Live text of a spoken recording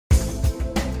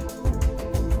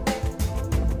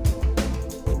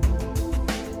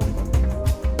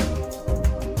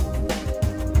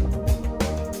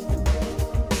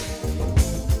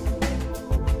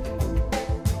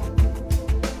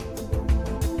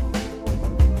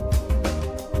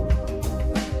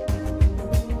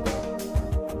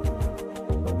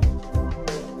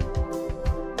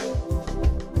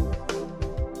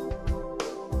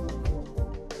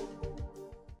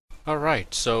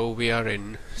Alright, so we are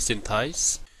in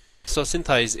SynthEyes. So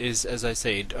SynthEyes is, as I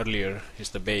said earlier,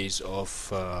 is the base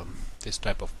of this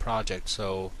type of project.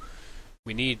 So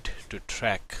we need to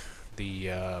track the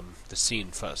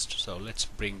scene first. So let's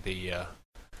bring the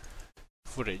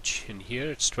footage in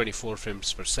here. It's 24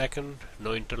 frames per second,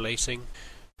 no interlacing.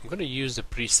 I'm going to use the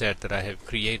preset that I have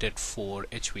created for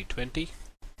HV20.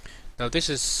 Now this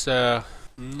is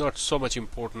not so much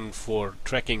important for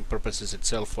tracking purposes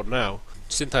itself for now.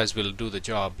 SynthEyes will do the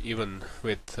job even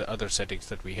with other settings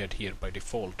that we had here by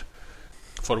default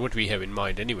for what we have in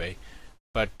mind anyway.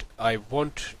 But I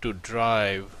want to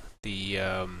drive the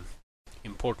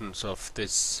importance of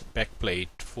this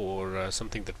backplate for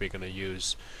something that we're going to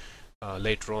use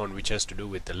later on, which has to do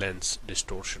with the lens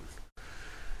distortion.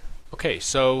 Okay,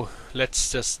 so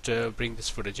let's just bring this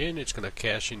footage in. It's going to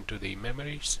cache into the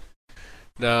memories.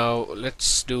 Now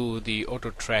let's do the auto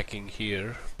tracking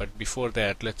here, but before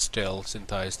that let's tell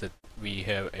SynthEyes that we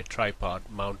have a tripod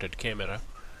mounted camera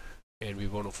and we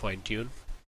want to fine tune.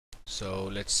 So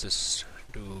let's just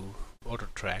do auto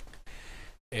track,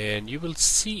 and you will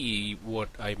see what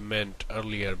I meant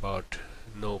earlier about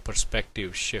no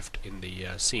perspective shift in the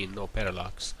scene, no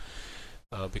parallax,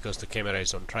 because the camera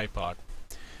is on tripod.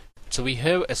 So we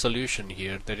have a solution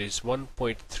here that is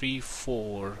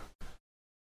 1.34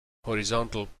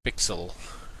 horizontal pixel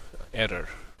error.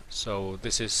 So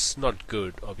this is not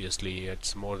good. Obviously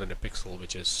it's more than a pixel,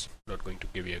 which is not going to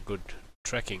give you a good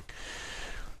tracking,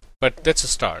 but that's a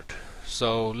start.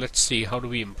 So let's see, how do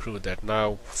we improve that?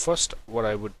 Now first what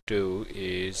I would do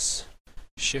is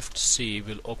Shift C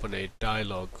will open a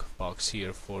dialog box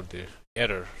here for the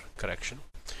error correction,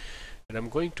 and I'm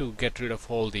going to get rid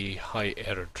of all the high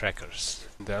error trackers.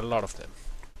 There are a lot of them.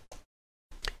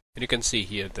 And you can see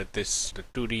here that the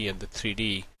 2D and the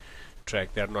 3D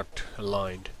track, they are not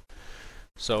aligned.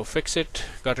 So fix it,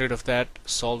 got rid of that,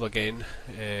 solve again,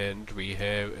 and we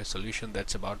have a solution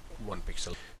that's about 1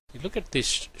 pixel. You look at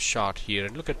this shot here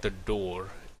and look at the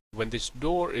door. When this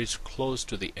door is close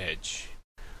to the edge,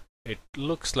 it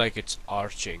looks like it's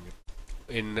arching.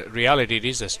 In reality it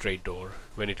is a straight door.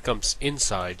 When it comes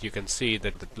inside, you can see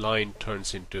that the line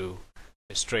turns into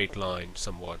a straight line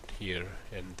somewhat here,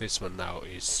 and this one now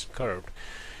is curved,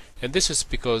 and this is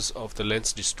because of the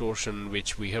lens distortion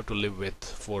which we have to live with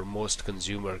for most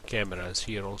consumer cameras.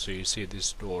 Here also you see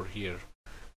this door here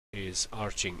is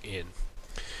arching in.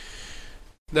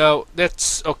 Now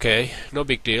that's okay, no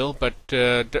big deal, but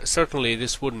certainly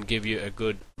this wouldn't give you a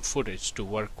good footage to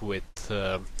work with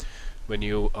when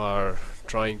you are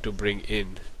trying to bring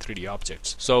in 3D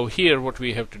objects. So here what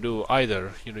we have to do,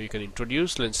 either you can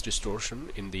introduce lens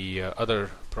distortion in the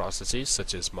other processes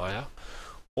such as Maya,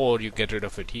 or you get rid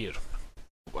of it here.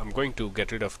 I'm going to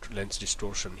get rid of lens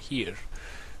distortion here.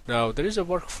 Now there is a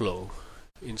workflow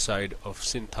inside of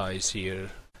SynthEyes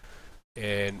here,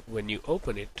 and when you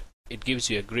open it, it gives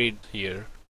you a grid here.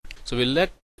 So we'll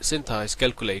let SynthEyes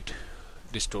calculate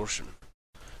distortion.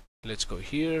 Let's go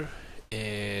here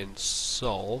and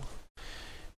solve,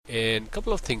 and a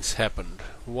couple of things happened.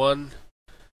 One,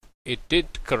 it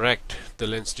did correct the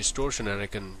lens distortion, and I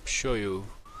can show you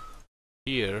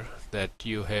here that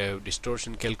you have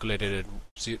distortion calculated at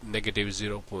negative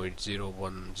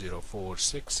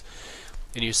 0.01046,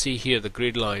 and you see here the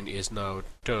grid line is now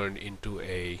turned into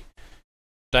a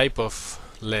type of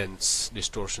lens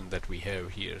distortion that we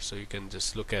have here. So you can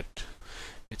just look at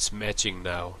it's matching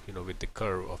now, with the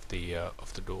curve of the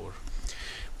door.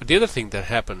 But the other thing that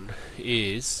happened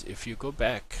is, if you go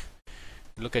back,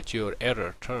 look at your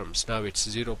error terms. Now it's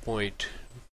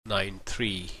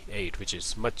 0.938, which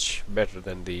is much better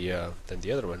than the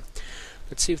other one.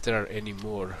 Let's see if there are any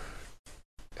more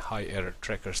high error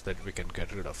trackers that we can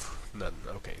get rid of. None.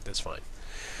 Okay, that's fine.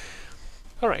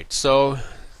 All right, so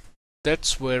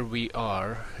that's where we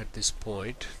are at this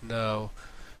point. Now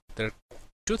there are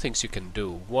two things you can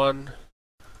do. One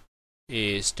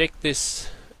is take this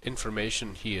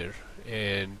information here,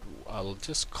 and I'll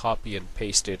just copy and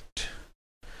paste it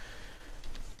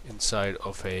inside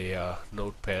of a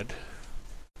notepad.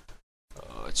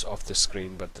 It's off the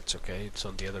screen, but that's okay, it's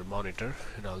on the other monitor,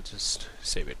 and I'll just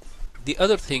save it. The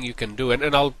other thing you can do,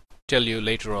 and I'll tell you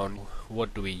later on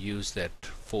what do we use that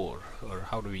for, or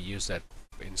how do we use that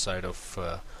inside of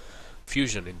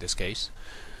Fusion in this case.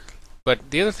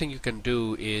 But the other thing you can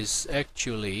do is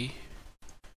actually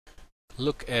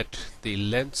look at the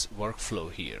lens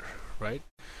workflow here, right?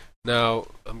 Now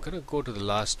I'm gonna go to the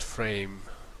last frame,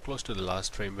 close to the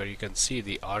last frame, where you can see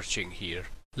the arching here.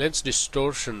 Lens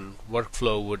distortion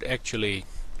workflow would actually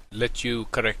let you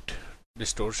correct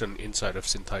distortion inside of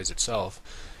SynthEyes itself,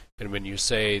 and when you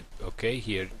say okay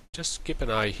here, just keep an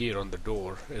eye here on the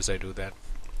door as I do that.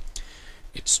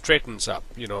 it straightens up,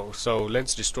 so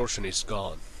lens distortion is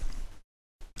gone.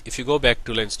 If you go back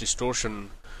to lens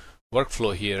distortion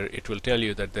workflow here, it will tell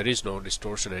you that there is no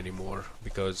distortion anymore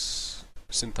because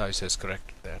SynthEyes has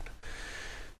corrected that.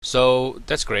 So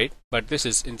that's great, but this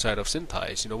is inside of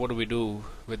SynthEyes. What do we do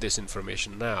with this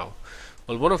information now?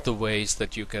 Well, one of the ways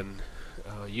that you can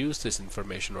use this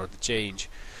information or the change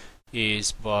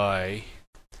is by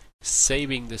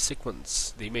saving the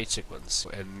sequence, the image sequence,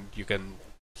 and you can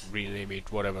rename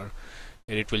it whatever,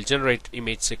 and it will generate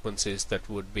image sequences that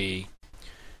would be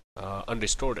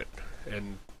undistorted,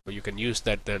 and you can use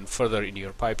that then further in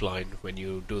your pipeline when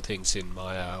you do things in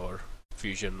Maya or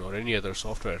Fusion or any other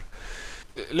software.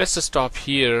 Let's just stop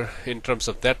here in terms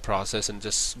of that process and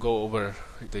just go over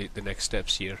the next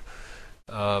steps here.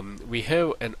 We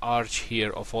have an arch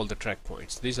here of all the track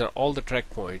points. These are all the track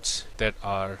points that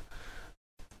are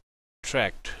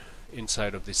tracked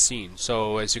inside of this scene.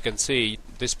 So as you can see,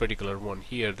 this particular one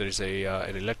here, there is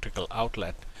an electrical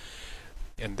outlet,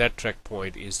 and that track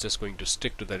point is just going to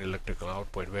stick to that electrical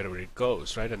output wherever it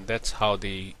goes, right? And that's how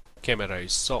the camera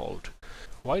is solved.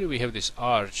 Why do we have this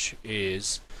arch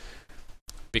is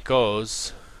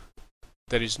because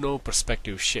there is no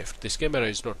perspective shift. This camera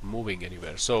is not moving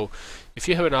anywhere. So if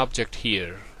you have an object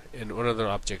here and another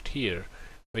object here,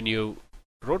 when you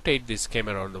rotate this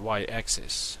camera on the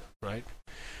y-axis, right,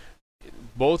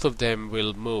 both of them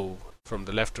will move from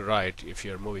the left to right if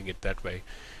you're moving it that way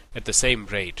at the same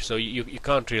rate. So you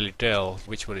can't really tell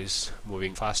which one is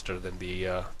moving faster than the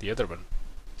other one,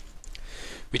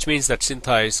 which means that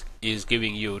SynthEyes is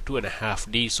giving you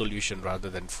 2.5D solution rather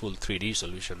than full 3D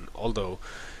solution, although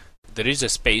there is a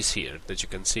space here that you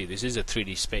can see. This is a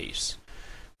 3D space,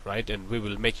 right? And we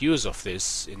will make use of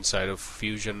this inside of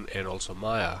Fusion and also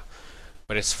Maya.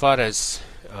 But as far as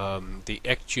the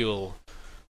actual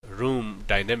room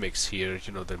dynamics here,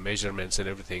 the measurements and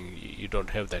everything, you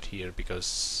don't have that here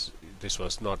because this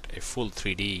was not a full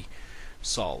 3D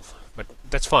solve. But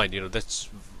that's fine, that's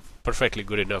perfectly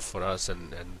good enough for us,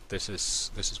 and this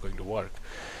is going to work.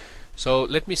 So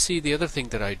let me see. The other thing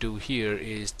that I do here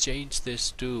is change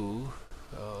this to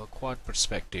quad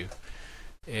perspective,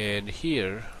 and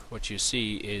here what you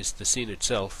see is the scene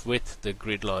itself with the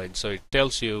grid line. So it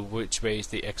tells you which way is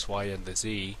the X, Y, and the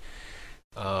Z,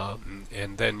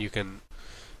 and then you can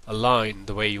align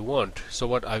the way you want. So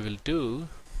what I will do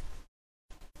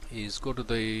is go to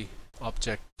the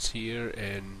objects here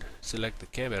and select the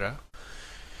camera,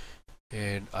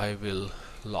 and I will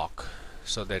lock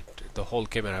so that the whole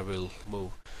camera will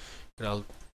move. And I'll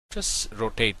just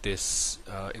rotate this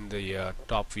in the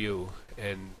top view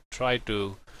and try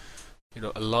to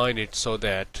align it so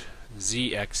that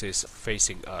Z-axis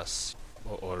facing us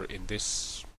or in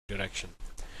this direction.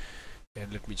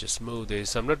 And let me just move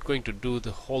this. I'm not going to do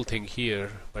the whole thing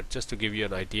here, but just to give you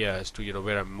an idea as to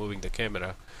where I'm moving the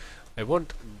camera, I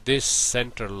want this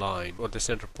center line or the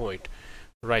center point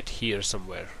right here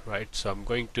somewhere, right? So I'm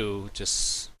going to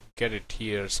just get it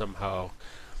here somehow,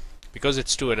 because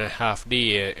it's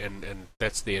 2.5D, and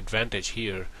that's the advantage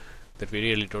here, that we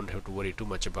really don't have to worry too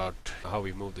much about how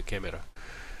we move the camera.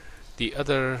 The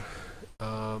other,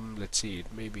 let's see,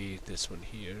 it may be this one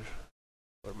here,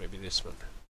 or maybe this one.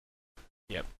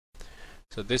 Yep.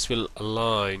 So this will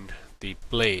align the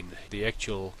plane, the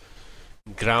actual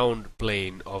ground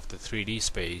plane of the 3D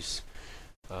space,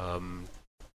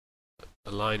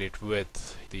 align it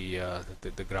with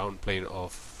the ground plane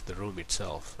of the room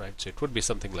itself, right? So it would be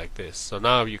something like this. So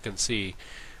now you can see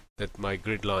that my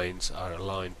grid lines are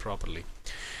aligned properly.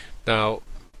 Now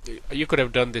you could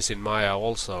have done this in Maya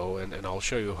also, and I'll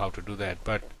show you how to do that.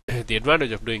 But the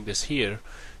advantage of doing this here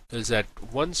is that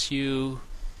once you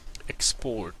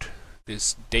export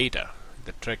this data,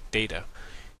 the track data,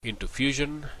 into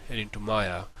Fusion and into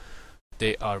Maya,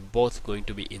 they are both going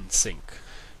to be in sync.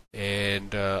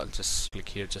 And I'll just click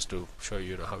here just to show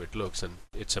you how it looks, and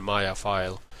it's a Maya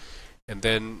file, and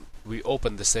then we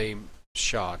open the same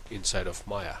shot inside of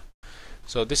Maya.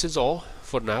 So this is all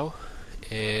for now,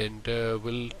 and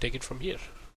we'll take it from here.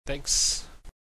 Thanks.